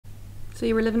So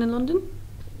you were living in London?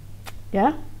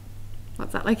 Yeah.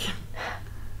 What's that like?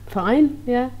 Fine,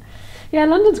 yeah. Yeah,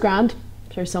 London's grand.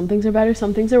 Sure, some things are better,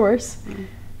 some things are worse.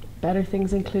 Better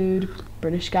things include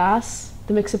British Gas,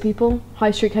 the mix of people,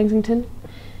 High Street Kensington,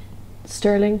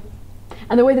 Sterling,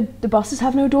 and the way that the buses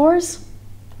have no doors,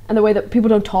 and the way that people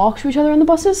don't talk to each other on the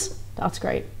buses. That's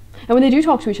great. And when they do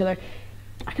talk to each other,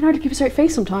 I can hardly keep a straight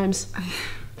face sometimes.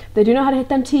 They do know how to hit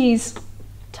them T's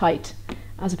tight,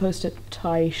 as opposed to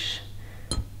tight.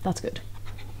 That's good.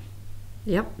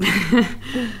 Yep.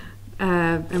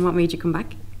 And what made you come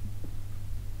back?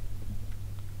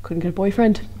 Couldn't get a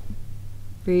boyfriend.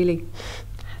 Really?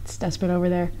 It's desperate over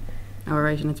there. All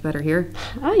right, and it's better here?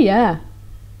 Ah, yeah.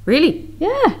 Really?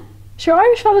 Yeah. Sure,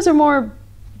 Irish fellas are more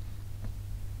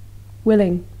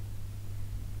willing.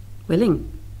 Willing?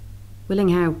 Willing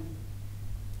how?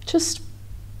 Just,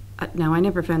 No, I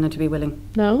never found them to be willing.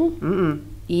 no? Mm-mm.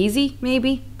 Easy,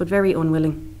 maybe, but very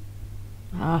unwilling.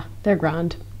 Ah, they're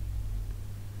grand.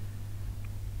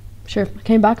 Sure, I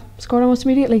came back, scored almost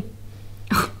immediately.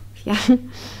 Oh, yeah.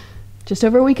 Just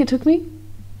over a week it took me.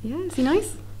 Yeah, is he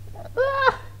nice?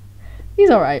 Ah, he's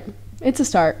alright. It's a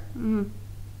start. Mm.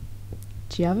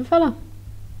 Do you have a fella?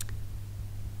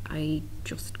 I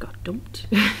just got dumped.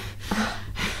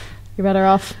 You're better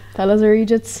off. Fellas are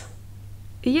Egypts.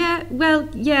 Yeah, well,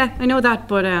 yeah, I know that,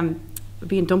 but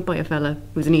being dumped by a fella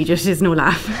who's an Egypt is no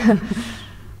laugh.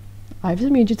 I have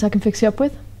some Egypts I can fix you up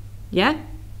with. Yeah?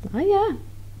 Ah, yeah.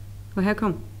 Well, how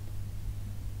come?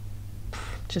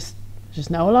 Just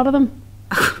know a lot of them.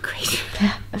 Oh, great.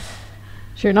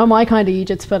 Sure, not my kind of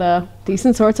Egypts, but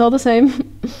decent sorts all the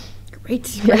same.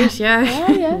 Great, great, yeah.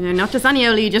 Oh, yeah. Yeah, not just any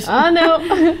old Egypt. Ah, no.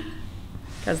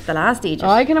 Because the last Egypt.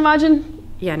 I can imagine.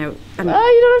 Yeah, no. You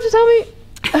don't have to tell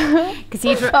me.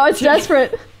 Cathedral. Oh, it's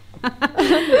desperate.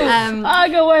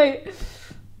 Go away.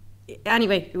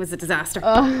 Anyway, it was a disaster.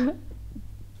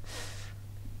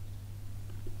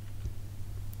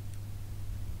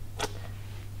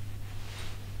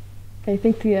 I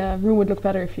think the room would look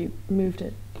better if you moved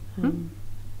it.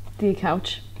 The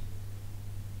couch.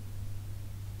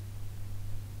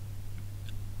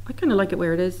 I kind of like it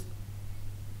where it is.